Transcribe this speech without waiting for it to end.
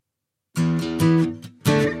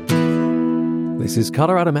This is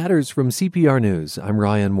Colorado Matters from CPR News. I'm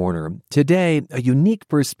Ryan Warner. Today, a unique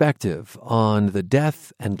perspective on the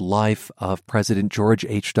death and life of President George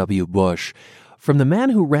H.W. Bush from the man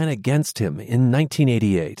who ran against him in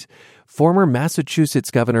 1988. Former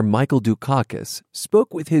Massachusetts Governor Michael Dukakis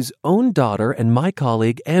spoke with his own daughter and my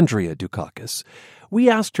colleague Andrea Dukakis. We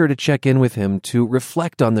asked her to check in with him to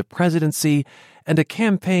reflect on the presidency and a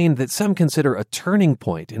campaign that some consider a turning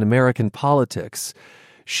point in American politics.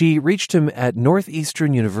 She reached him at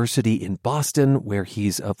Northeastern University in Boston, where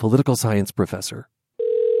he's a political science professor.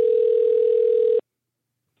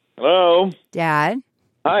 Hello? Dad?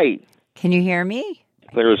 Hi. Can you hear me?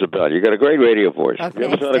 Clear as a bell. You got a great radio voice. Okay, you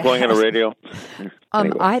ever thought of going on a radio?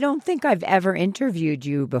 Anyway. I don't think I've ever interviewed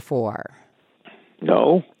you before.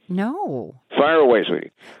 No? No. Fire away,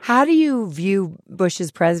 sweetie. How do you view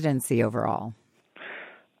Bush's presidency overall?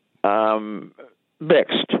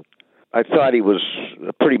 Mixed. I thought he was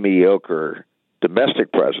a pretty mediocre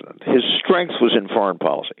domestic president. His strength was in foreign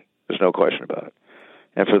policy. There's no question about it.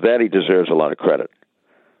 And for that, he deserves a lot of credit.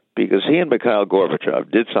 Because he and Mikhail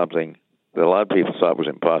Gorbachev did something that a lot of people thought was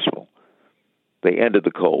impossible. They ended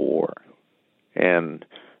the Cold War. And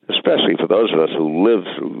especially for those of us who lived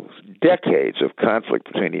through decades of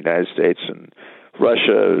conflict between the United States and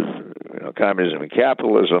Russia, communism and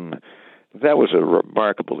capitalism, that was a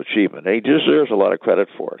remarkable achievement. And he deserves a lot of credit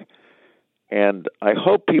for it. And I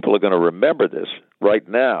hope people are going to remember this right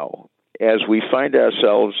now as we find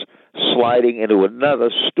ourselves sliding into another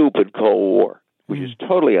stupid Cold War, which is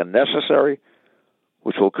totally unnecessary,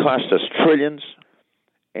 which will cost us trillions,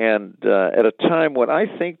 and at a time when I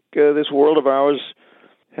think this world of ours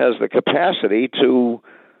has the capacity to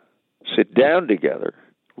sit down together,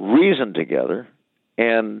 reason together,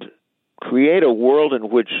 and create a world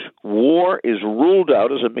in which war is ruled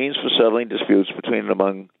out as a means for settling disputes between and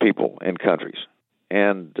among people and countries.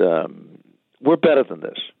 And we're better than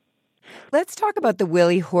this. Let's talk about the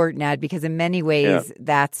Willie Horton ad, because in many ways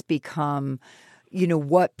that's become,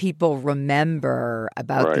 what people remember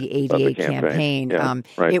about the 88 campaign.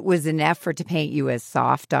 It was an effort to paint you as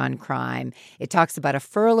soft on crime. It talks about a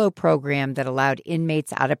furlough program that allowed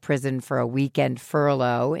inmates out of prison for a weekend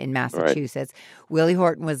furlough in Massachusetts. Willie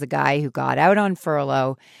Horton was the guy who got out on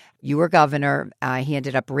furlough. You were governor. He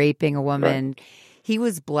ended up raping a woman. He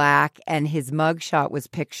was black, and his mugshot was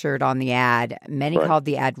pictured on the ad. Many called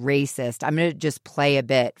the ad racist. I'm going to just play a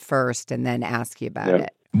bit first and then ask you about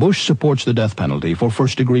it. Bush supports the death penalty for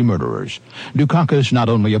first-degree murderers. Dukakis not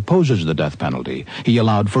only opposes the death penalty, he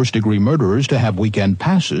allowed first-degree murderers to have weekend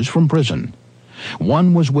passes from prison.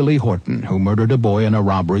 One was Willie Horton, who murdered a boy in a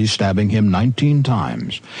robbery, stabbing him 19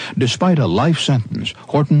 times. Despite a life sentence,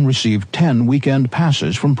 Horton received 10 weekend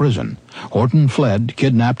passes from prison. Horton fled,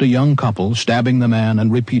 kidnapped a young couple, stabbing the man and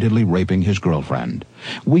repeatedly raping his girlfriend.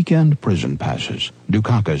 Weekend prison passes.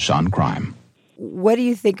 Dukakis on crime. What do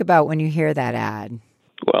you think about when you hear that ad?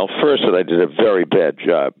 Well, first, that I did a very bad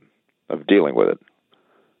job of dealing with it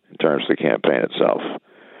in terms of the campaign itself.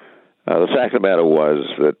 The fact of the matter was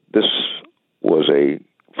that this was a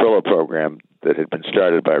furlough program that had been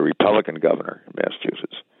started by a Republican governor in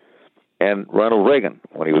Massachusetts. And Ronald Reagan,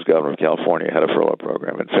 when he was governor of California, had a furlough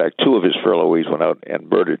program. In fact, 2 of his furloughees went out and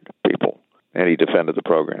murdered people, and he defended the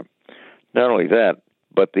program. Not only that,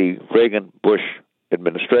 but the Reagan-Bush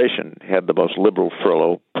administration had the most liberal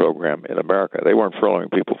furlough program in America. They weren't furloughing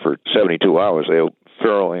people for 72 hours. They were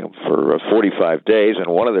furloughing them for 45 days, and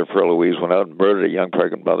one of their furloughees went out and murdered a young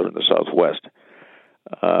pregnant mother in the Southwest.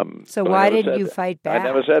 So why did you fight back? I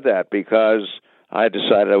never said that because I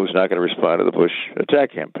decided I was not going to respond to the Bush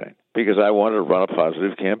attack campaign because I wanted to run a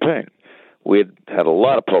positive campaign. We had a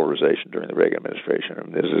lot of polarization during the Reagan administration. I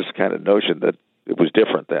mean, there's this kind of notion that it was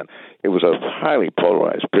different then. It was a highly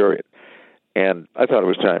polarized period. And I thought it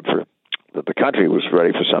was time that the country was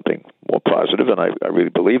ready for something more positive, and I really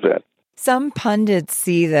believe that. Some pundits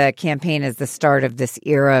see the campaign as the start of this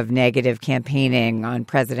era of negative campaigning on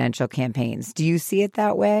presidential campaigns. Do you see it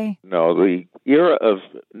that way? No, the era of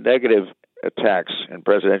negative attacks in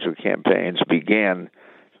presidential campaigns began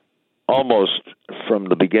almost from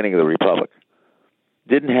the beginning of the Republic.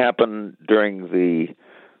 Didn't happen during the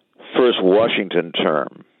first Washington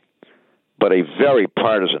term, but a very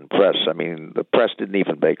partisan press. I mean, the press didn't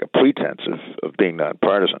even make a pretense of being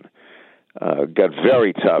nonpartisan. Got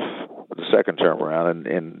very tough the second term around,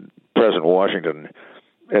 and President Washington,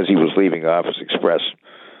 as he was leaving office, expressed,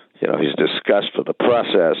 his disgust for the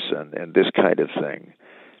process and this kind of thing.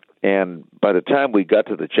 And by the time we got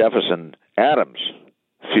to the Jefferson-Adams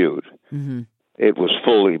feud, it was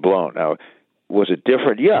fully blown. Now, was it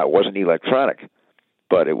different? Yeah, it wasn't electronic,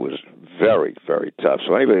 but it was very, very tough.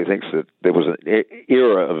 So anybody who thinks that there was an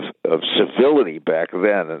era of civility back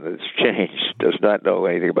then and it's changed does not know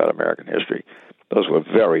anything about American history. Those were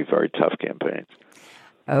very, very tough campaigns.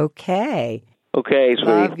 Okay. Okay,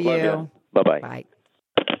 sweetie. Love you. Bye-bye. Bye.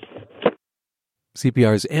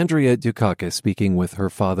 CPR's Andrea Dukakis speaking with her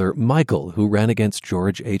father, Michael, who ran against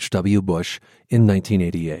George H.W. Bush in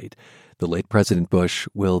 1988. The late President Bush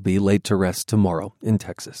will be laid to rest tomorrow in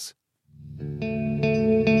Texas.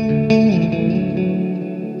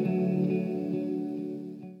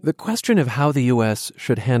 The question of how the U.S.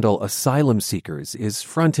 should handle asylum seekers is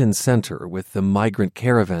front and center with the migrant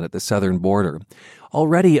caravan at the southern border.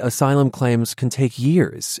 Already, asylum claims can take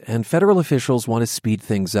years, and federal officials want to speed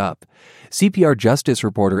things up. CPR Justice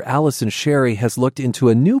reporter Allison Sherry has looked into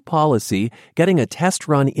a new policy getting a test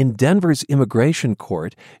run in Denver's immigration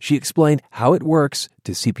court. She explained how it works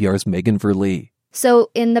to CPR's Megan Verlee.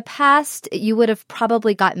 So in the past, you would have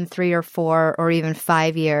probably gotten 3 or 4 or even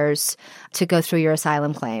 5 years to go through your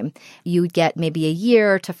asylum claim. You would get maybe a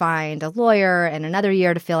year to find a lawyer and another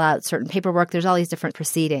year to fill out certain paperwork. There's all these different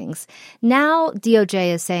proceedings. Now,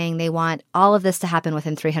 DOJ is saying they want all of this to happen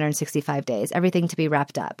within 365 days, everything to be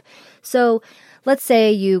wrapped up. So let's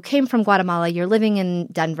say you came from Guatemala, you're living in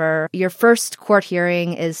Denver. Your first court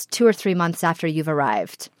hearing is 2 or 3 months after you've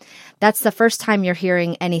arrived. That's the first time you're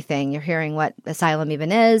hearing anything. You're hearing what asylum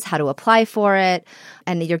even is, how to apply for it,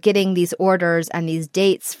 and you're getting these orders and these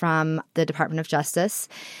dates from the Department of Justice.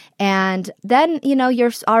 And then,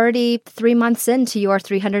 you're already 3 months into your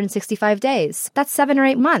 365 days. That's 7 or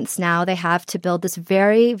 8 months now they have to build this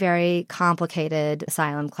very, very complicated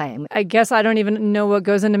asylum claim. I guess I don't even know what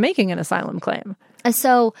goes into making an asylum claim. And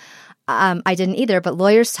so I didn't either, but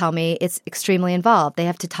lawyers tell me it's extremely involved. They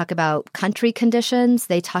have to talk about country conditions.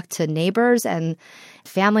 They talk to neighbors and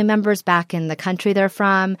family members back in the country they're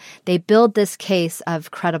from. They build this case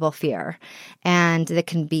of credible fear. And it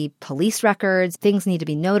can be police records. Things need to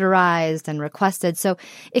be notarized and requested. So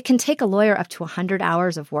it can take a lawyer up to 100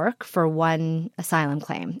 hours of work for one asylum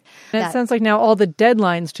claim. And it sounds like now all the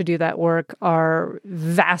deadlines to do that work are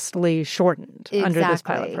vastly shortened under this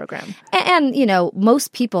pilot program. And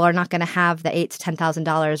most people are not going to have the $8,000 to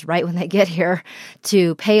 $10,000 right when they get here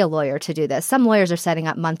to pay a lawyer to do this. Some lawyers are setting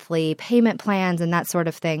up monthly payment plans and that sort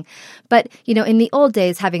of thing. But, in the old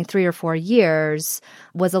days, having 3 or 4 years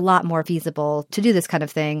was a lot more feasible to do this kind of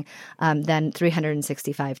thing than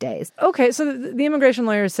 365 days. Okay, so the immigration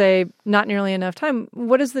lawyers say not nearly enough time.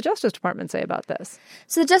 What does the Justice Department say about this?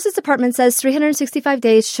 So the Justice Department says 365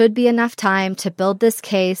 days should be enough time to build this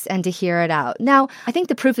case and to hear it out. Now, I think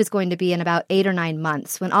the proof is going to be in about 8 or 9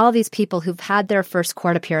 months when all of these people who've had their first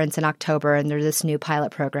court appearance in October and there's this new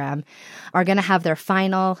pilot program are going to have their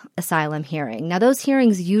final asylum hearing. Now, those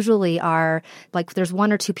hearings usually are like there's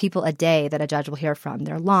 1 or 2 people a day that a judge will hear from.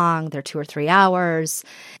 They're long, they're 2 or 3 hours.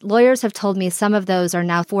 Lawyers have told me some of those are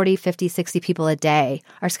now 40, 50, 60 people a day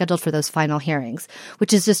are scheduled for those final hearings,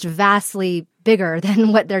 which is just vastly bigger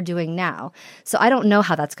than what they're doing now. So I don't know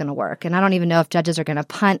how that's going to work. And I don't even know if judges are going to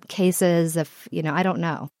punt cases, I don't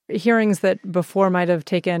know. Hearings that before might have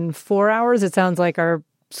taken 4 hours, it sounds like are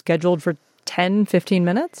scheduled for 10, 15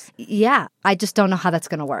 minutes? Yeah, I just don't know how that's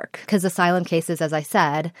going to work because asylum cases, as I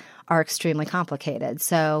said, are extremely complicated.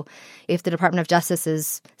 So if the Department of Justice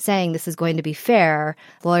is saying this is going to be fair,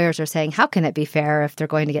 lawyers are saying, how can it be fair if they're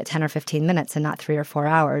going to get 10 or 15 minutes and not 3 or 4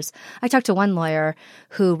 hours? I talked to one lawyer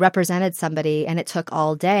who represented somebody and it took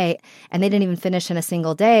all day and they didn't even finish in a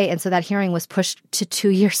single day. And so that hearing was pushed to 2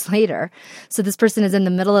 years later. So this person is in the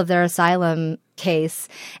middle of their asylum case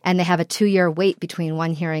and they have a 2-year wait between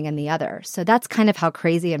one hearing and the other. So that's kind of how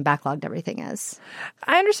crazy and backlogged everything is.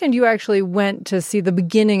 I understand you actually went to see the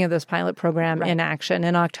beginning of this pilot program in action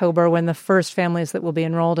in October when the first families that will be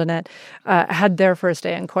enrolled in it had their first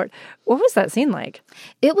day in court. What was that scene like?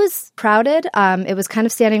 It was crowded. It was kind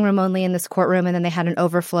of standing room only in this courtroom, and then they had an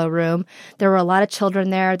overflow room. There were a lot of children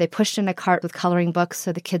there. They pushed in a cart with coloring books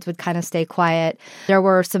so the kids would kind of stay quiet. There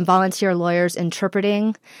were some volunteer lawyers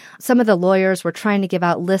interpreting. Some of the lawyers were trying to give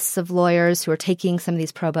out lists of lawyers who are taking some of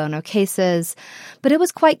these pro bono cases. But it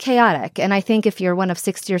was quite chaotic. And I think if you're one of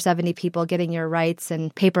 60 or 70 people getting your rights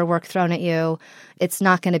and paperwork thrown at you, it's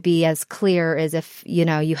not going to be as clear as if,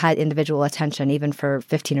 you had individual attention even for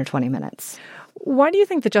 15 or 20 minutes. Why do you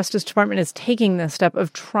think the Justice Department is taking this step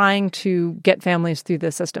of trying to get families through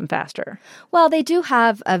the system faster? Well, they do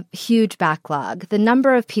have a huge backlog. The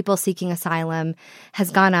number of people seeking asylum has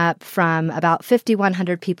gone up from about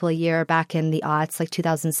 5,100 people a year back in the aughts, like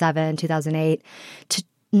 2007, 2008, to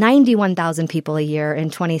 91,000 people a year in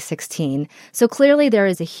 2016. So clearly there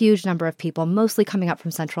is a huge number of people, mostly coming up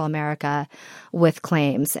from Central America, with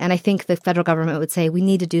claims. And I think the federal government would say we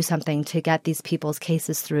need to do something to get these people's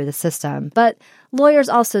cases through the system. But lawyers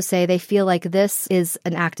also say they feel like this is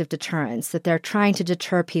an act of deterrence, that they're trying to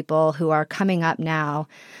deter people who are coming up now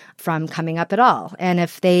from coming up at all. And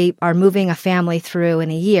if they are moving a family through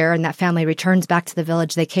in a year and that family returns back to the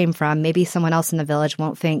village they came from, maybe someone else in the village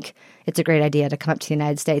won't think it's a great idea to come up to the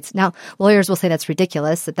United States. Now, lawyers will say that's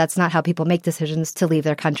ridiculous, that that's not how people make decisions to leave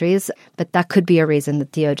their countries, but that could be a reason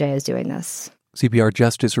that DOJ is doing this. CPR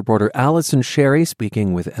Justice reporter Allison Sherry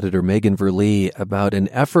speaking with editor Megan Verlee about an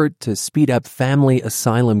effort to speed up family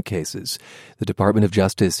asylum cases. The Department of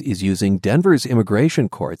Justice is using Denver's immigration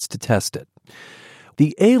courts to test it.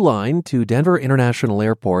 The A-line to Denver International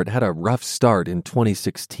Airport had a rough start in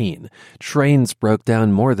 2016. Trains broke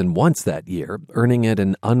down more than once that year, earning it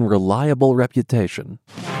an unreliable reputation.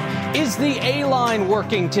 Is the A-line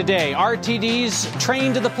working today? RTD's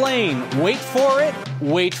train to the plane. Wait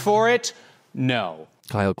for it. No.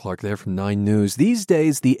 Kyle Clark there from 9 News. These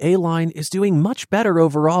days, the A-line is doing much better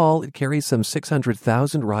overall. It carries some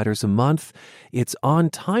 600,000 riders a month. Its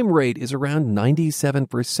on-time rate is around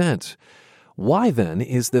 97%. Why, then,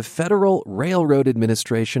 is the Federal Railroad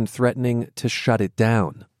Administration threatening to shut it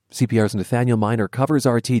down? CPR's Nathaniel Miner covers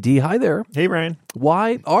RTD. Hi there. Hey, Ryan.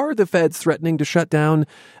 Why are the feds threatening to shut down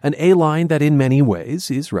an A-line that in many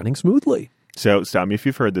ways is running smoothly? So stop me if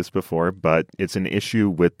you've heard this before, but it's an issue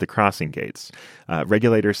with the crossing gates.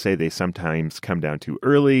 Regulators say they sometimes come down too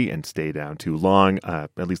early and stay down too long,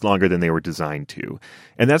 at least longer than they were designed to.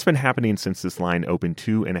 And that's been happening since this line opened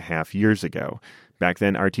 2.5 years ago. Back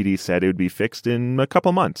then, RTD said it would be fixed in a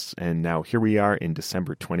couple months, and now here we are in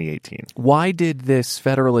December 2018. Why did this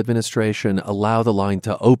federal administration allow the line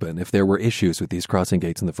to open if there were issues with these crossing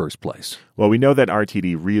gates in the first place? Well, we know that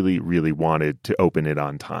RTD really, really wanted to open it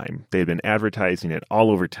on time. They had been advertising it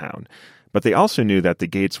all over town. But they also knew that the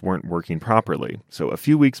gates weren't working properly. So a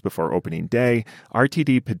few weeks before opening day,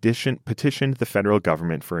 RTD petitioned the federal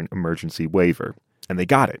government for an emergency waiver. And they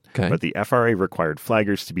got it. Okay. But the FRA required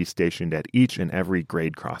flaggers to be stationed at each and every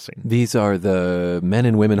grade crossing. These are the men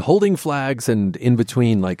and women holding flags and in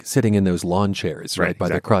between, like sitting in those lawn chairs, right, by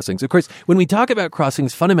the crossings. Of course, when we talk about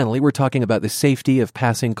crossings, fundamentally, we're talking about the safety of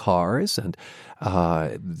passing cars and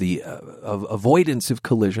the avoidance of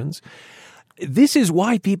collisions. This is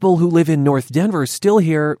why people who live in North Denver still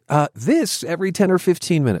hear this every 10 or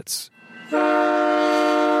 15 minutes.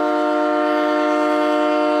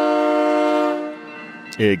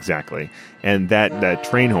 Exactly. And that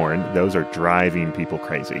train horn, those are driving people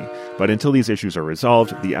crazy. But until these issues are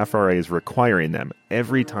resolved, the FRA is requiring them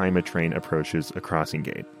every time a train approaches a crossing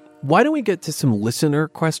gate. Why don't we get to some listener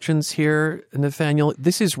questions here, Nathaniel?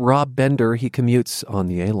 This is Rob Bender. He commutes on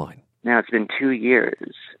the A-line. Now it's been 2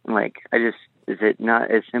 years. Is it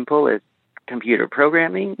not as simple as computer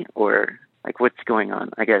programming, or what's going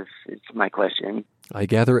on? I guess it's my question. I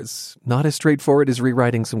gather it's not as straightforward as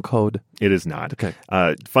rewriting some code. It is not. Okay.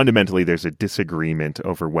 Fundamentally, there's a disagreement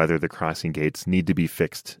over whether the crossing gates need to be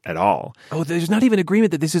fixed at all. Oh, there's not even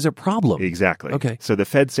agreement that this is a problem. Exactly. Okay. So the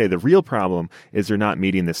feds say the real problem is they're not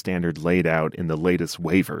meeting the standard laid out in the latest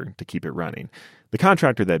waiver to keep it running. The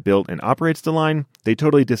contractor that built and operates the line, they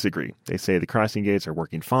totally disagree. They say the crossing gates are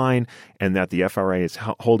working fine and that the FRA is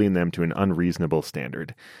holding them to an unreasonable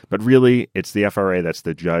standard. But really, it's the FRA that's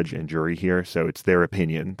the judge and jury here, so it's their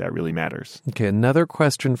opinion that really matters. Okay, another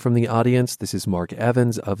question from the audience. This is Mark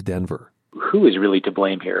Evans of Denver. Who is really to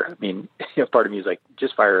blame here? I mean, part of me is like,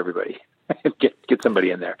 just fire everybody. get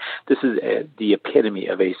somebody in there. This is the epitome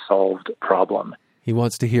of a solved problem. He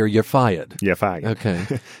wants to hear you're fired. You're fired. Okay.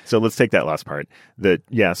 So let's take that last part.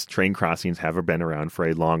 Yes, train crossings have been around for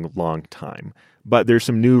a long, long time. But there's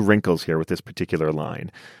some new wrinkles here with this particular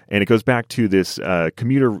line. And it goes back to this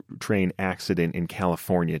commuter train accident in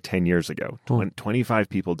California 10 years ago. 25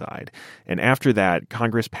 people died. And after that,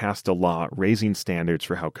 Congress passed a law raising standards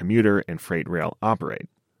for how commuter and freight rail operate.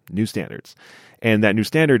 New standards. And that new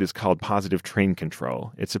standard is called positive train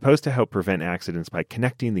control. It's supposed to help prevent accidents by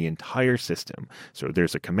connecting the entire system. So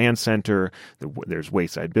there's a command center, there's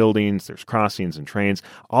wayside buildings, there's crossings and trains.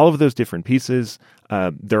 All of those different pieces,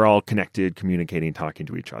 they're all connected, communicating, talking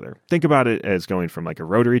to each other. Think about it as going from like a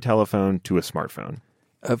rotary telephone to a smartphone.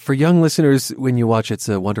 For young listeners, when you watch It's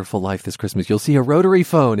a Wonderful Life this Christmas, you'll see a rotary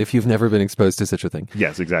phone if you've never been exposed to such a thing.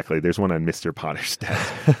 Yes, exactly. There's one on Mr. Potter's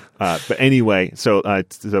desk. But anyway, so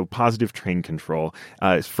positive train control.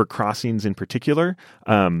 For crossings in particular,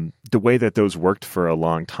 the way that those worked for a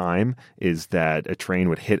long time is that a train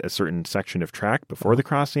would hit a certain section of track before the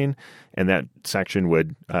crossing, and that section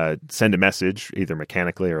would send a message, either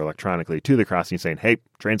mechanically or electronically, to the crossing saying, hey,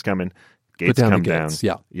 train's coming. Gates come down.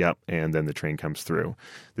 Yeah. Yep. And then the train comes through.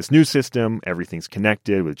 This new system, everything's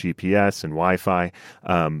connected with GPS and Wi-Fi.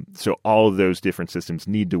 So all of those different systems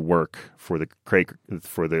need to work for the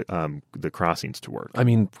crossings to work. I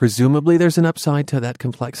mean, presumably there's an upside to that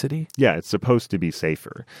complexity? Yeah, it's supposed to be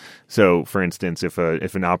safer. So, for instance, if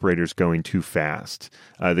an operator's going too fast,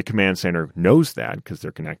 the command center knows that because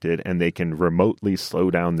they're connected, and they can remotely slow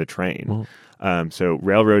down the train. Well, so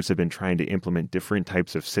railroads have been trying to implement different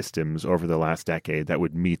types of systems over the last decade that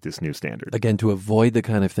would meet this new standard. Again, to avoid the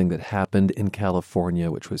kind of thing that happened in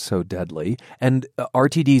California, which was so deadly. And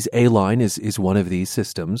RTD's A-Line is one of these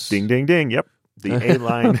systems. Ding, ding, ding. Yep. The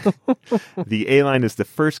A-Line is the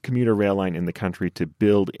first commuter rail line in the country to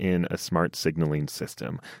build in a smart signaling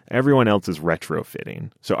system. Everyone else is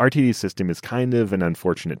retrofitting. So RTD's system is kind of an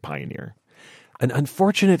unfortunate pioneer. An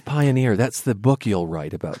unfortunate pioneer. That's the book you'll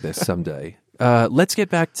write about this someday. Let's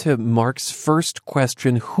get back to Mark's first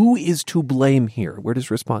question. Who is to blame here? Where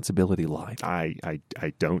does responsibility lie? I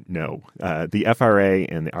don't know. The FRA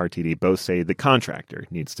and the RTD both say the contractor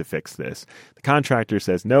needs to fix this. The contractor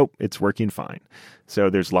says, nope, it's working fine.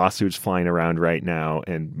 So there's lawsuits flying around right now,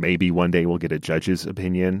 and maybe one day we'll get a judge's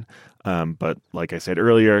opinion. But like I said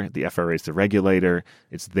earlier, the FRA is the regulator.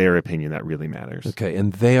 It's their opinion that really matters. Okay,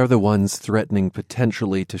 and they are the ones threatening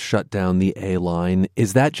potentially to shut down the A-Line.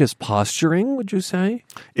 Is that just posturing, would you say?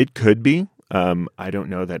 It could be. I don't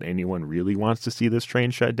know that anyone really wants to see this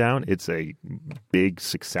train shut down. It's a big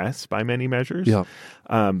success by many measures. Yeah.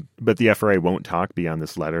 But the FRA won't talk beyond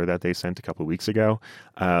this letter that they sent a couple of weeks ago.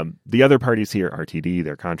 The other parties here, RTD,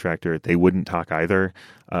 their contractor, they wouldn't talk either.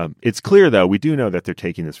 It's clear, though, we do know that they're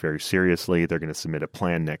taking this very seriously. They're going to submit a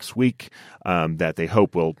plan next week that they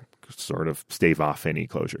hope will sort of stave off any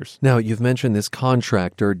closures. Now, you've mentioned this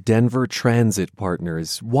contractor, Denver Transit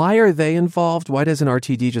Partners. Why are they involved? Why doesn't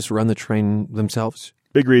RTD just run the train themselves?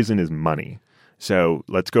 Big reason is money. So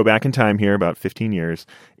let's go back in time here, about 15 years.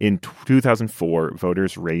 In 2004,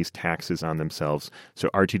 voters raised taxes on themselves so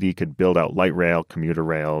RTD could build out light rail, commuter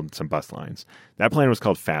rail, and some bus lines. That plan was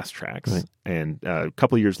called Fast Tracks. Right. And a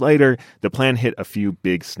couple years later, the plan hit a few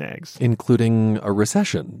big snags. Including a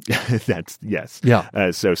recession. Yes. Yeah.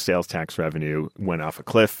 So sales tax revenue went off a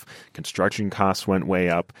cliff. Construction costs went way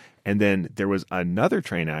up. And then there was another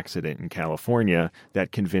train accident in California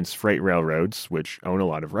that convinced freight railroads, which own a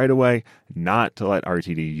lot of right-of-way, not to let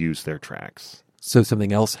RTD use their tracks. So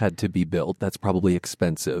something else had to be built. That's probably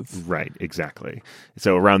expensive. Right, exactly.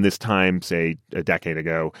 So around this time, say a decade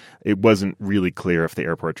ago, it wasn't really clear if the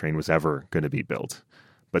airport train was ever going to be built.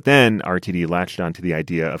 But then RTD latched onto the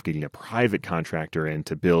idea of getting a private contractor in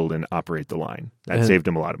to build and operate the line. That saved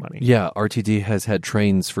them a lot of money. Yeah, RTD has had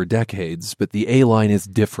trains for decades, but the A-Line is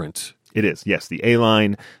different. It is, yes. The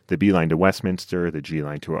A-Line, the B line to Westminster, the G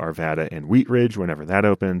line to Arvada and Wheat Ridge, whenever that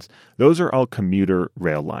opens, those are all commuter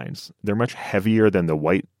rail lines. They're much heavier than the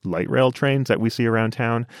white light rail trains that we see around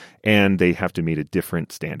town, and they have to meet a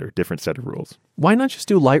different standard, different set of rules. Why not just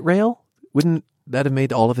do light rail? Wouldn't that have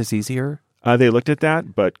made all of this easier? They looked at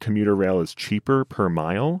that, but commuter rail is cheaper per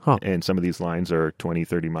mile, and some of these lines are 20,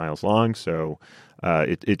 30 miles long, so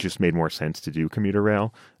it just made more sense to do commuter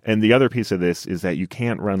rail. And the other piece of this is that you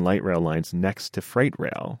can't run light rail lines next to freight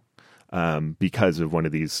rail because of one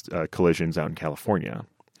of these collisions out in California.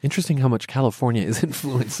 Interesting how much California is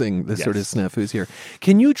influencing this sort of snafus here.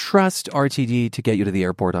 Can you trust RTD to get you to the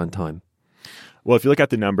airport on time? Well, if you look at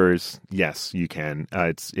the numbers, yes, you can.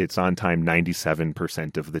 It's on time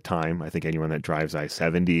 97% of the time. I think anyone that drives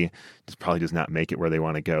I-70 probably does not make it where they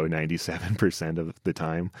want to go 97% of the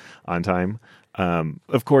time on time.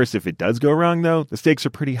 Of course, if it does go wrong, though, the stakes are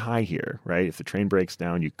pretty high here, right? If the train breaks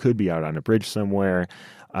down, you could be out on a bridge somewhere,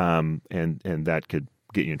 and that could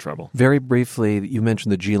get you in trouble. Very briefly, you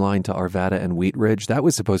mentioned the G line to Arvada and Wheat Ridge. That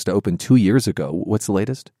was supposed to open 2 years ago. What's the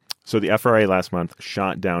latest? So the FRA last month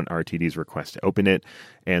shot down RTD's request to open it,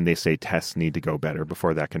 and they say tests need to go better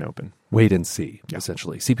before that can open. Wait and see,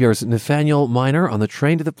 essentially. CPR's Nathaniel Miner on the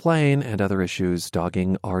train to the plane and other issues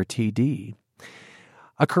dogging RTD.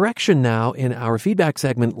 A correction now in our feedback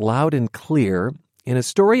segment, Loud and Clear. In a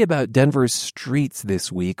story about Denver's streets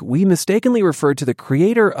this week, we mistakenly referred to the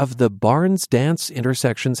creator of the Barnes Dance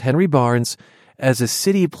Intersections, Henry Barnes, as a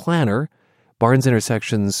city planner, Barnes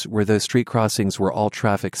intersections were those street crossings where all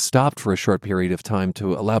traffic stopped for a short period of time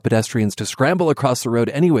to allow pedestrians to scramble across the road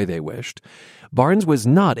any way they wished. Barnes was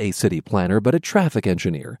not a city planner, but a traffic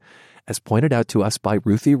engineer, as pointed out to us by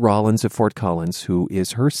Ruthie Rollins of Fort Collins, who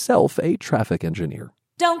is herself a traffic engineer.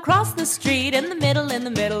 Don't cross the street in the middle, in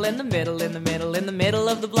the middle, in the middle, in the middle, in the middle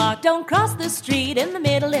of the block. Don't cross the street in the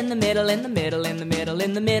middle, in the middle, in the middle, in the middle,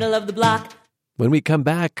 in the middle of the block. When we come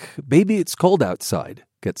back, Baby It's Cold Outside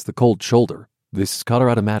gets the cold shoulder. This is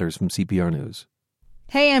Colorado Matters from CPR News.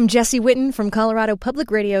 Hey, I'm Jesse Witten from Colorado Public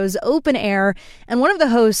Radio's Open Air and one of the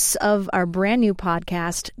hosts of our brand new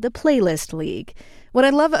podcast, The Playlist League. What I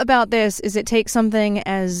love about this is it takes something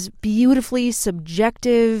as beautifully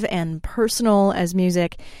subjective and personal as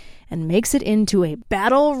music and makes it into a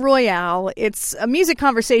battle royale. It's a music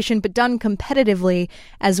conversation, but done competitively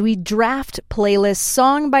as we draft playlists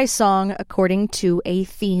song by song according to a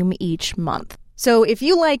theme each month. So if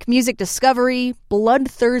you like music discovery,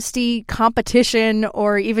 bloodthirsty competition,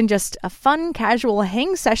 or even just a fun casual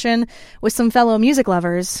hang session with some fellow music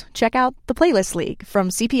lovers, check out the Playlist League from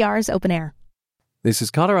CPR's Open Air. This is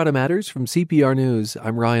Colorado Matters from CPR News.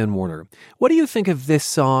 I'm Ryan Warner. What do you think of this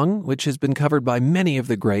song, which has been covered by many of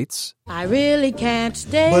the greats? I really can't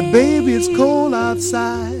stay. But baby, it's cold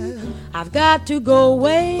outside. I've got to go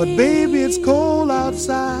away. But baby, it's cold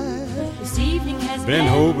outside. This evening has been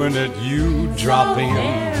hoping that you'd drop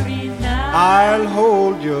in. I'll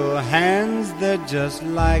hold your hands, they're just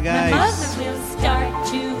like my ice. mother will start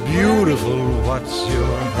to beautiful, what's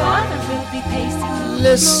your father will be pacing.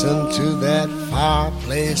 Listen to that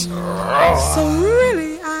fireplace roar. So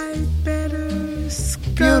really I better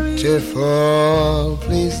scurry. Beautiful,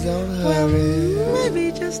 please don't hurry.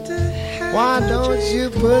 Maybe just a half. Why don't you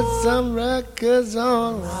put some records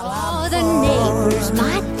on? Oh, the neighbors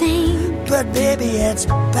might think, but baby, it's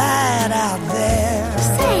bad out there.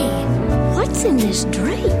 Say, what's in this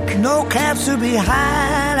drink? No cabs to be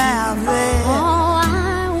had out there. Oh,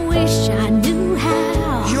 I wish I knew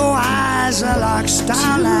how. Your eyes are like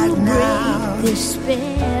starlight now. Break this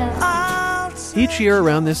spell. Each year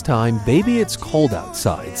around this time, Baby It's Cold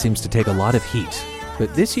Outside seems to take a lot of heat.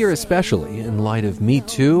 But this year especially, in light of Me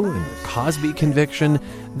Too and the Cosby conviction,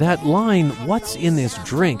 that line, "What's in this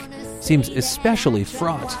drink?" seems especially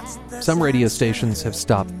fraught. Some radio stations have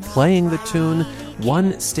stopped playing the tune.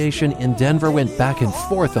 One station in Denver went back and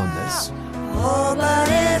forth on this. Oh, but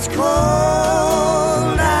it's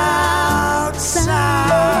cold outside.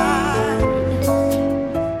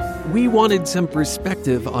 We wanted some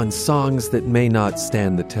perspective on songs that may not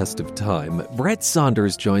stand the test of time. Brett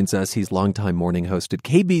Saunders joins us. He's longtime morning host at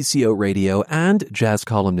KBCO Radio and jazz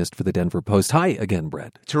columnist for the Denver Post. Hi again,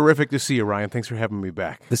 Brett. Terrific to see you, Ryan. Thanks for having me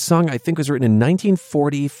back. The song, I think, was written in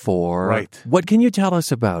 1944. Right. What can you tell us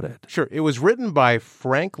about it? Sure. It was written by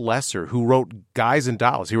Frank Lesser, who wrote Guys and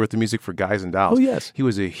Dolls. He wrote the music for Guys and Dolls. Oh, yes. He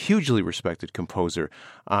was a hugely respected composer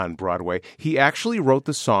on Broadway. He actually wrote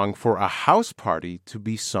the song for a house party to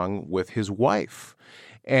be sung with his wife.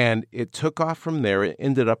 And it took off from there. It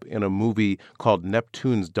ended up in a movie called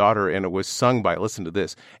Neptune's Daughter, and it was sung by, listen to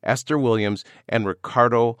this, Esther Williams and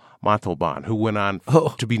Ricardo Montalban, who went on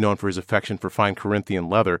to be known for his affection for fine Corinthian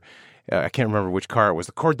leather. I can't remember which car it was.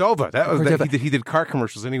 The Cordova. He did car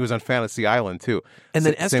commercials, and he was on Fantasy Island, too. And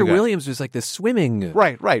then Esther Williams was like the swimming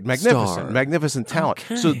Right. Magnificent talent.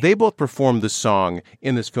 Okay. So they both performed the song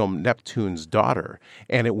in this film, Neptune's Daughter,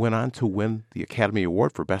 and it went on to win the Academy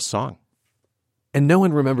Award for Best Song. And no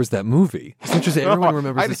one remembers that movie. It's interesting. Everyone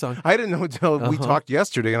remembers the song. I didn't know until we talked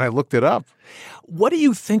yesterday, and I looked it up. What do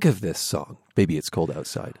you think of this song, Baby It's Cold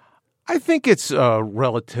Outside? I think it's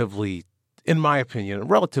relatively, in my opinion, a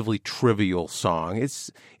relatively trivial song.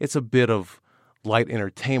 It's a bit of light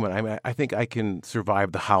entertainment. I mean, I think I can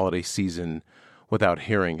survive the holiday season without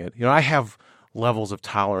hearing it. You know, I have levels of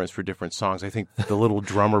tolerance for different songs. I think The Little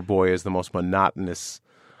Drummer Boy is the most monotonous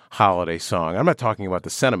holiday song. I'm not talking about the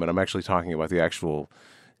sentiment. I'm actually talking about the actual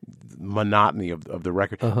monotony of the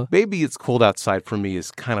record. Baby It's Cold Outside for me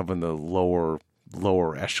is kind of in the lower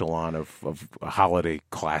echelon of holiday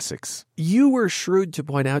classics. You were shrewd to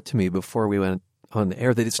point out to me before we went on the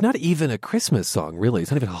air that it's not even a Christmas song, really.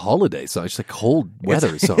 It's not even a holiday song. It's a cold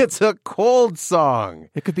weather song. It's a cold song.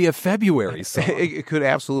 It could be a February song. It could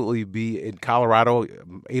absolutely be in Colorado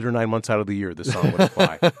 8 or 9 months out of the year. The song would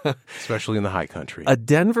apply, especially in the high country. A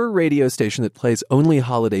Denver radio station that plays only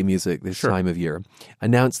holiday music this time of year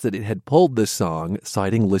announced that it had pulled the song,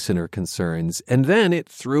 citing listener concerns, and then it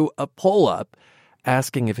threw a poll up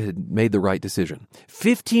asking if it had made the right decision.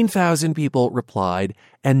 15,000 people replied,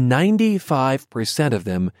 and 95% of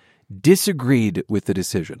them disagreed with the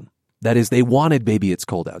decision. That is, they wanted Baby It's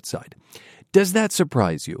Cold Outside. Does that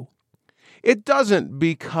surprise you? It doesn't,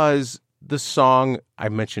 because the song, I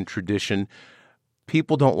mentioned tradition.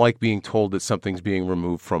 People don't like being told that something's being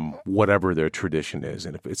removed from whatever their tradition is.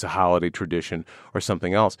 And if it's a holiday tradition or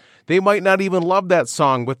something else, they might not even love that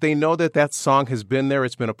song, but they know that that song has been there.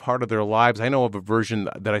 It's been a part of their lives. I know of a version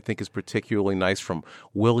that I think is particularly nice from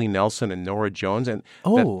Willie Nelson and Norah Jones. And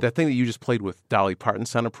that thing that you just played with Dolly Parton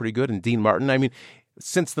sounded pretty good. And Dean Martin, I mean,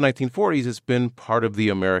 since the 1940s, it's been part of the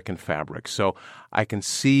American fabric. So I can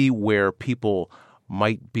see where people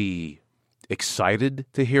might be excited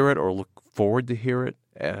to hear it or look forward to hear it.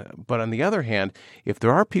 But on the other hand, if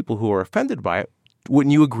there are people who are offended by it,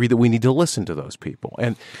 wouldn't you agree that we need to listen to those people?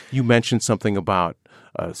 And you mentioned something about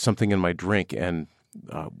something in my drink and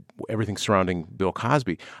everything surrounding Bill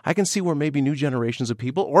Cosby. I can see where maybe new generations of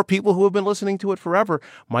people or people who have been listening to it forever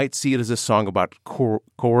might see it as a song about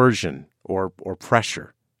coercion or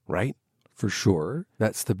pressure, right? For sure.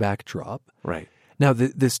 That's the backdrop. Right. Now,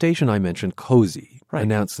 the station I mentioned, Cozy,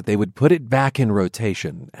 announced that they would put it back in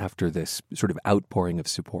rotation after this sort of outpouring of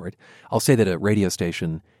support. I'll say that a radio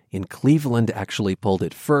station in Cleveland actually pulled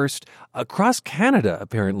it first. Across Canada,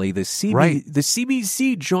 apparently, the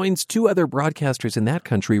CBC joins two other broadcasters in that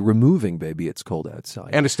country removing Baby It's Cold Outside.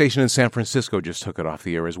 And a station in San Francisco just took it off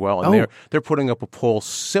the air as well. And they're putting up a poll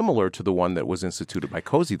similar to the one that was instituted by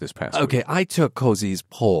Cozy this past week. Okay, I took Cozy's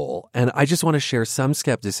poll, and I just want to share some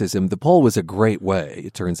skepticism. The poll was a great way,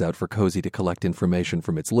 it turns out, for Cozy to collect information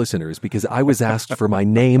from its listeners, because I was asked for my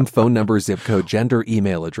name, phone number, zip code, gender,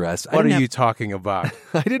 email address. What are you talking about?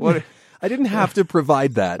 I didn't have to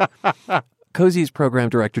provide that. Cozy's program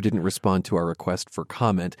director didn't respond to our request for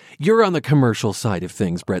comment. You're on the commercial side of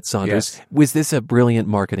things, Brett Saunders. Yes. Was this a brilliant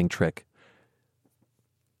marketing trick?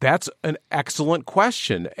 That's an excellent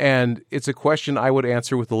question. And it's a question I would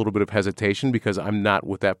answer with a little bit of hesitation because I'm not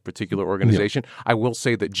with that particular organization. Yeah. I will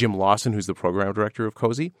say that Jim Lawson, who's the program director of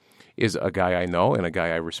Cozy, is a guy I know and a guy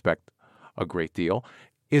I respect a great deal.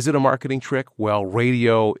 Is it a marketing trick? Well,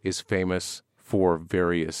 radio is famous for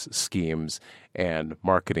various schemes and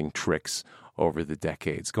marketing tricks over the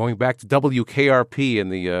decades. Going back to WKRP and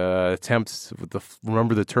the attempts,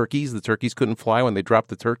 remember the turkeys? The turkeys couldn't fly when they dropped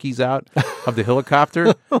the turkeys out of the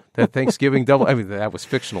helicopter. That Thanksgiving that was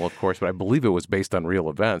fictional, of course, but I believe it was based on real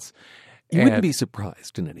events. You wouldn't be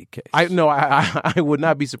surprised in any case. I would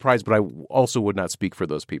not be surprised, but I also would not speak for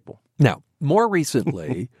those people. Now, more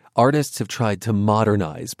recently, artists have tried to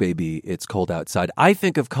modernize Baby It's Cold Outside. I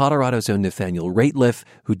think of Colorado's own Nathaniel Rateliff,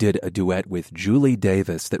 who did a duet with Julie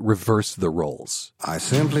Davis that reversed the roles. I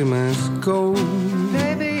simply must go.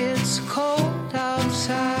 Baby, it's cold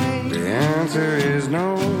outside. The answer is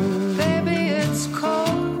no. Baby, it's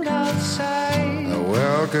cold outside. The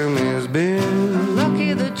welcome has been. I'm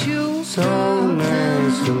lucky that you so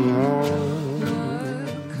nice and warm.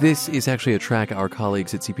 This is actually a track our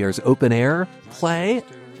colleagues at CPR's Open Air play.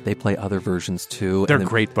 They play other versions too. They're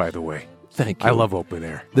great, by the way. Thank you. I love Open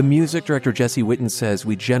Air. The music director, Jesse Witten, says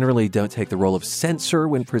we generally don't take the role of censor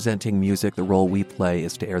when presenting music. The role we play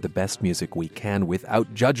is to air the best music we can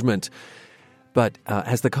without judgment. But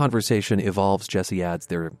as the conversation evolves, Jesse adds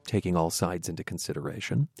they're taking all sides into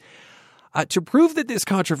consideration. To prove that this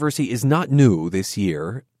controversy is not new this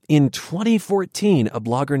year, in 2014, a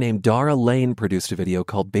blogger named Dara Lane produced a video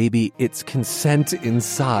called Baby, It's Consent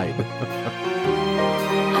Inside.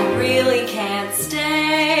 I really can't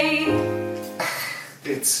stay.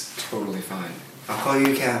 It's totally fine. I'll call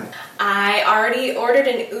you a cab. I already ordered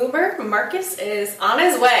an Uber. Marcus is on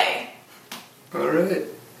his way. All right.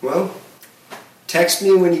 Well, text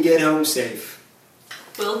me when you get home safe.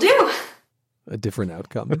 Will do. A different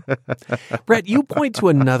outcome. Brett, you point to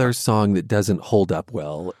another song that doesn't hold up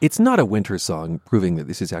well. It's not a winter song, proving that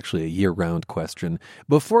this is actually a year-round question.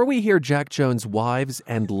 Before we hear Jack Jones' Wives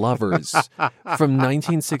and Lovers from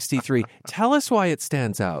 1963, tell us why it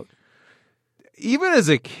stands out. Even as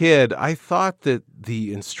a kid, I thought that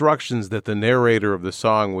the instructions that the narrator of the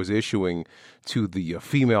song was issuing to the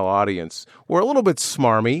female audience were a little bit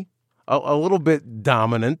smarmy, a little bit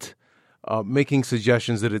dominant. Making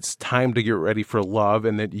suggestions that it's time to get ready for love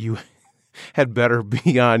and that you had better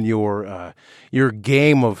be on your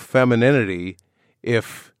game of femininity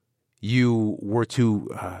if you were to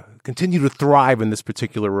continue to thrive in this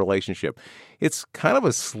particular relationship. It's kind of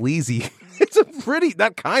a sleazy, it's a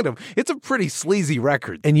pretty sleazy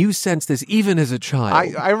record. And you sense this even as a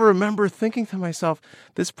child. I remember thinking to myself,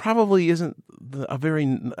 this probably isn't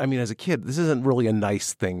as a kid, this isn't really a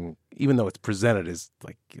nice thing, even though it's presented as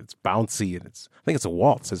like it's bouncy and I think it's a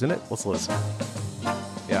waltz, isn't it? Let's listen.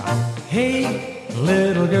 Yeah. Hey,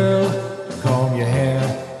 little girl, comb your hair,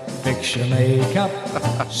 fix your makeup.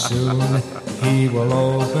 Soon he will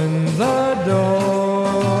open the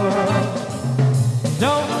door.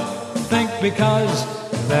 because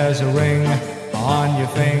there's a ring on your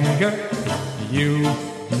finger. You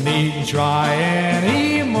needn't try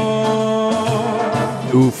anymore.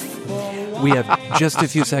 Oof. We have just a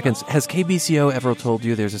few seconds. Has KBCO ever told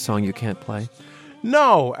you there's a song you can't play?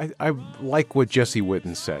 No, I like what Jesse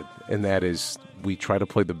Whitten said, and that is we try to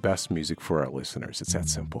play the best music for our listeners. It's that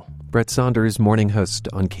simple. Brett Saunders, morning host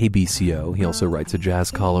on KBCO. He also writes a jazz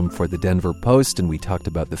column for the Denver Post, and we talked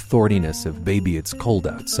about the thorniness of Baby It's Cold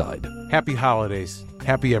Outside. Happy holidays.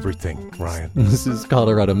 Happy everything, Ryan. This is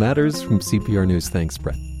Colorado Matters from CPR News. Thanks,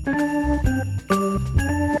 Brett.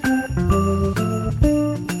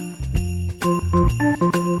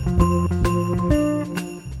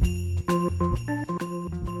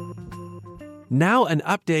 Now an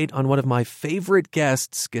update on one of my favorite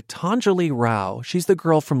guests, Gitanjali Rao. She's the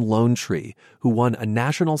girl from Lone Tree who won a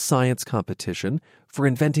national science competition for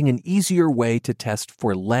inventing an easier way to test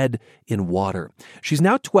for lead in water. She's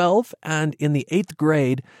now 12 and in the 8th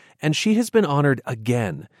grade, and she has been honored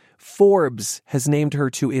again. Forbes has named her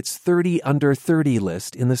to its 30 under 30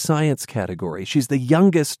 list in the science category. She's the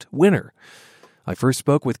youngest winner. I first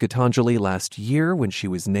spoke with Gitanjali last year when she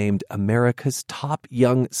was named America's top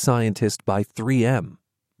young scientist by 3M.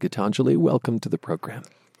 Gitanjali, welcome to the program.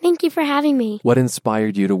 Thank you for having me. What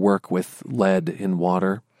inspired you to work with lead in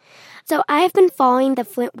water? So I have been following the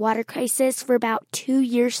Flint water crisis for about 2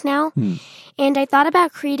 years now, and I thought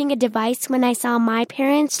about creating a device when I saw my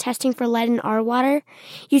parents testing for lead in our water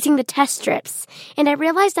using the test strips, and I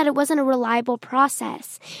realized that it wasn't a reliable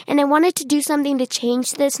process, and I wanted to do something to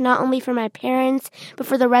change this not only for my parents, but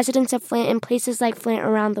for the residents of Flint and places like Flint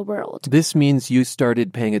around the world. This means you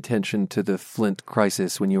started paying attention to the Flint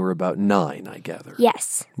crisis when you were about 9, I gather.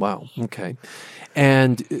 Yes. Wow, okay.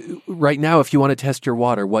 And right now, if you want to test your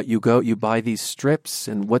water, you buy these strips,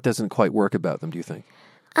 and what doesn't quite work about them, do you think?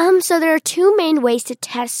 So there are two main ways to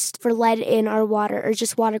test for lead in our water, or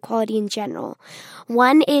just water quality in general.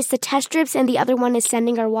 One is the test strips, and the other one is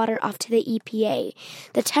sending our water off to the EPA.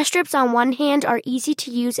 The test strips, on one hand, are easy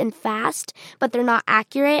to use and fast, but they're not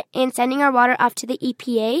accurate, and sending our water off to the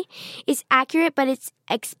EPA is accurate, but it's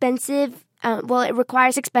expensive. It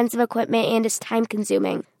requires expensive equipment and is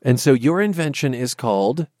time-consuming. And so your invention is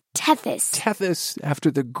called? Tethys. Tethys, after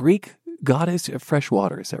the Greek goddess of fresh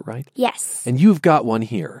water, is that right? Yes. And you've got one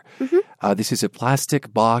here. Mm-hmm. This is a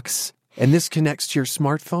plastic box, and this connects to your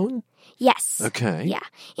smartphone? Yes. Okay. Yeah.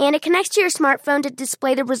 And it connects to your smartphone to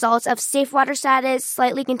display the results of safe water status,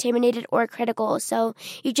 slightly contaminated, or critical. So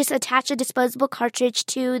you just attach a disposable cartridge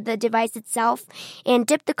to the device itself and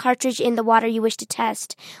dip the cartridge in the water you wish to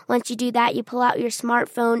test. Once you do that, you pull out your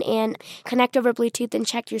smartphone and connect over Bluetooth and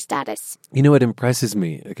check your status. You know what impresses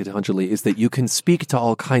me, Gitanjali, is that you can speak to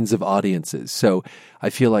all kinds of audiences. So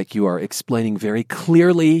I feel like you are explaining very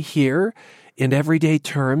clearly here in everyday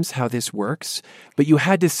terms how this works, but you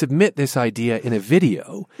had to submit this idea in a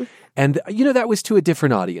video. And, that was to a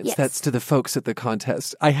different audience. Yes. That's to the folks at the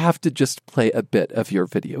contest. I have to just play a bit of your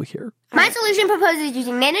video here. My solution proposes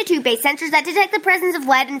using nanotube-based sensors that detect the presence of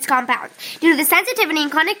lead in its compounds. Due to the sensitivity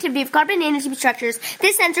and conductivity of carbon nanotube structures,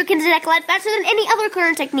 this sensor can detect lead faster than any other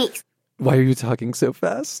current techniques. Why are you talking so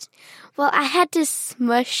fast? Well, I had to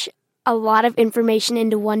smush a lot of information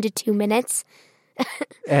into 1 to 2 minutes.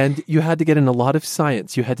 And you had to get in a lot of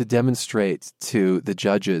science. You had to demonstrate to the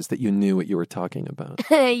judges that you knew what you were talking about.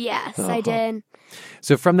 Yes, I did.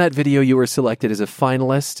 So from that video, you were selected as a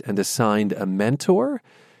finalist and assigned a mentor,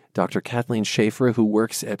 Dr. Kathleen Schaefer, who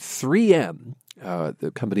works at 3M,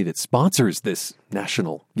 the company that sponsors this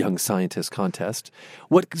National Young Scientist Contest.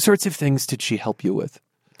 What sorts of things did she help you with?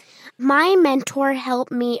 My mentor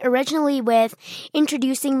helped me originally with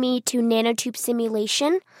introducing me to nanotube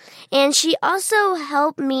simulation, and she also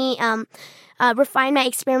helped me refine my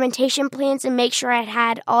experimentation plans and make sure I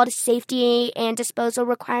had all the safety and disposal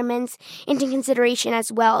requirements into consideration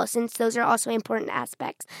as well, since those are also important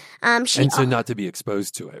aspects. So not to be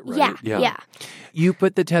exposed to it, right? Yeah. You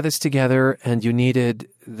put the Tethys together, and you needed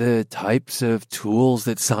the types of tools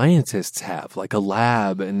that scientists have, like a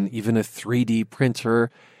lab and even a 3D printer.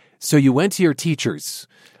 So you went to your teachers.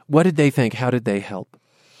 What did they think? How did they help?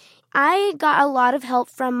 I got a lot of help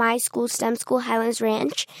from my school, STEM School Highlands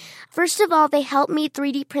Ranch. First of all, they helped me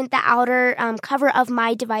 3D print the outer cover of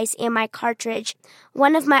my device and my cartridge.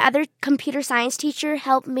 One of my other computer science teacher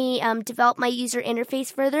helped me develop my user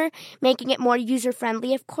interface further, making it more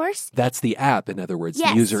user-friendly, of course. That's the app, in other words,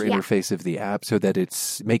 yes, the user interface of the app, so that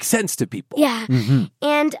it makes sense to people. Yeah. Mm-hmm.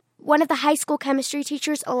 And one of the high school chemistry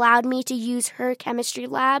teachers allowed me to use her chemistry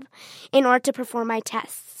lab in order to perform my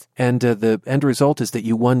tests. And the end result is that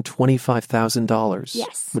you won $25,000.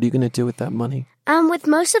 Yes. What are you going to do with that money? With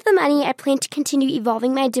most of the money, I plan to continue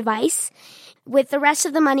evolving my device. With the rest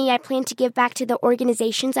of the money, I plan to give back to the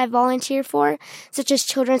organizations I volunteer for, such as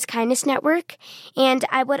Children's Kindness Network. And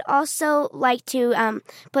I would also like to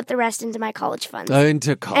put the rest into my college funds.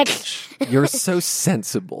 Into college. You're so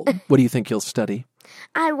sensible. What do you think you'll study?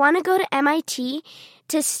 I want to go to MIT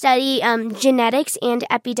to study genetics and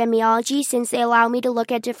epidemiology, since they allow me to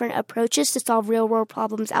look at different approaches to solve real-world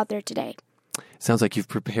problems out there today. Sounds like you've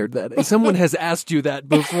prepared that. Someone has asked you that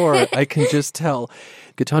before. I can just tell.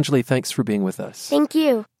 Gitanjali, thanks for being with us. Thank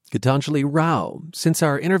you. Gitanjali Rao. Since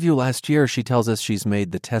our interview last year, she tells us she's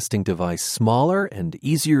made the testing device smaller and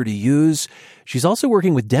easier to use. She's also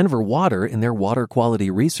working with Denver Water in their water quality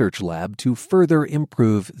research lab to further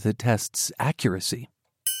improve the test's accuracy.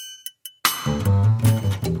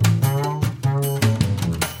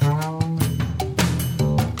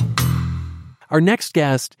 Our next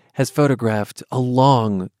guest has photographed a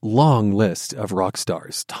long, long list of rock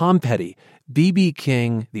stars. Tom Petty, B.B.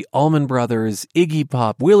 King, the Allman Brothers, Iggy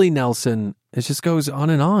Pop, Willie Nelson. It just goes on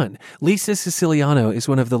and on. Lisa Siciliano is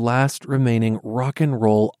one of the last remaining rock and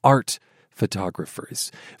roll art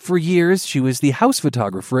photographers. For years, she was the house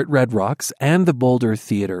photographer at Red Rocks and the Boulder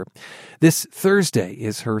Theater. This Thursday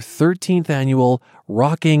is her 13th annual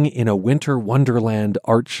Rocking in a Winter Wonderland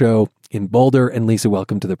art show in Boulder. And Lisa,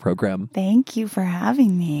 welcome to the program. Thank you for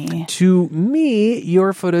having me. To me,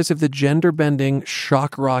 your photos of the gender-bending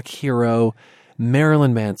shock rock hero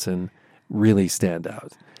Marilyn Manson really stand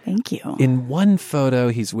out. Thank you. In one photo,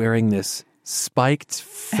 he's wearing this spiked,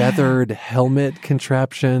 feathered helmet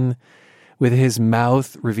contraption with his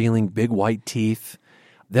mouth revealing big white teeth.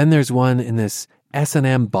 Then there's one in this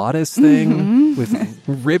S&M bodice thing with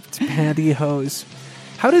ripped pantyhose.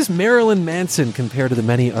 How does Marilyn Manson compare to the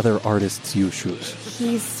many other artists you shoot?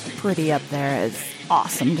 He's pretty up there as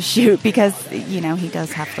awesome to shoot because, you know, he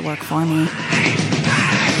does have to work for me.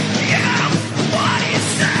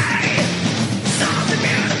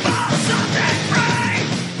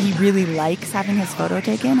 He really likes having his photo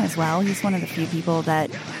taken as well. He's one of the few people that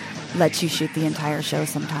lets you shoot the entire show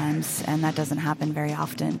sometimes, and that doesn't happen very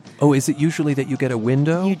often. Oh, is it usually that you get a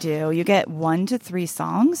window? You do. You get 1 to 3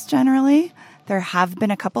 songs generally. There have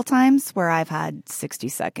been a couple times where I've had 60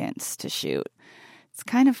 seconds to shoot. It's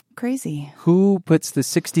kind of crazy. Who puts the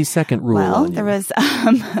 60-second rule on you? There was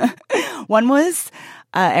one was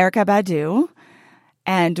Erykah Badu,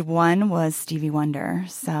 and one was Stevie Wonder.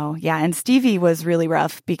 So, yeah, and Stevie was really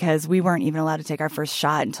rough because we weren't even allowed to take our first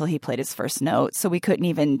shot until he played his first note. So we couldn't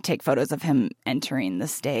even take photos of him entering the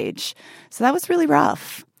stage. So that was really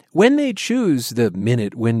rough. When they choose the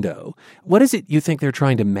minute window, what is it you think they're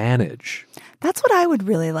trying to manage? That's what I would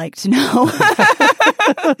really like to know.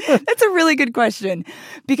 That's a really good question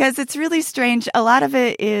because it's really strange. A lot of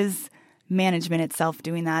it is management itself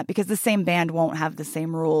doing that because the same band won't have the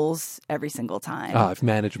same rules every single time. If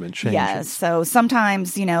management changes. Yeah, so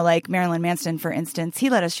sometimes, you know, like Marilyn Manson, for instance, he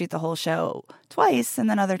let us shoot the whole show twice, and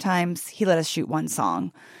then other times he let us shoot one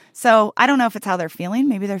song. So I don't know if it's how they're feeling.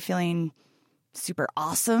 Maybe they're feeling super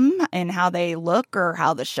awesome in how they look or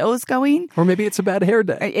how the show's going. Or maybe it's a bad hair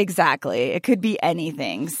day. Exactly. It could be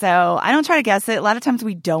anything. So I don't try to guess it. A lot of times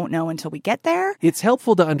we don't know until we get there. It's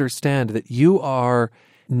helpful to understand that you are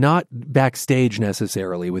not backstage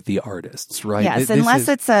necessarily with the artists, right? Yes, unless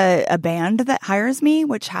it's a band that hires me,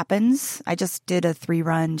 which happens. I just did a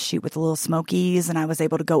 3-run shoot with the Little Smokies, and I was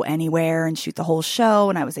able to go anywhere and shoot the whole show,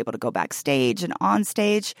 and I was able to go backstage and on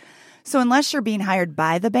stage. So unless you're being hired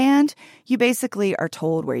by the band, you basically are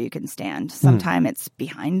told where you can stand. Sometimes it's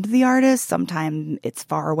behind the artist. Sometimes it's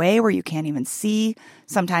far away where you can't even see.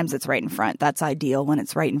 Sometimes it's right in front. That's ideal when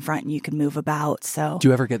it's right in front and you can move about. So, do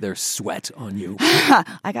you ever get their sweat on you?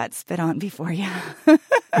 I got spit on before, yeah.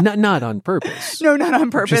 Not on purpose. No, not on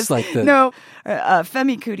purpose. Just like the... No,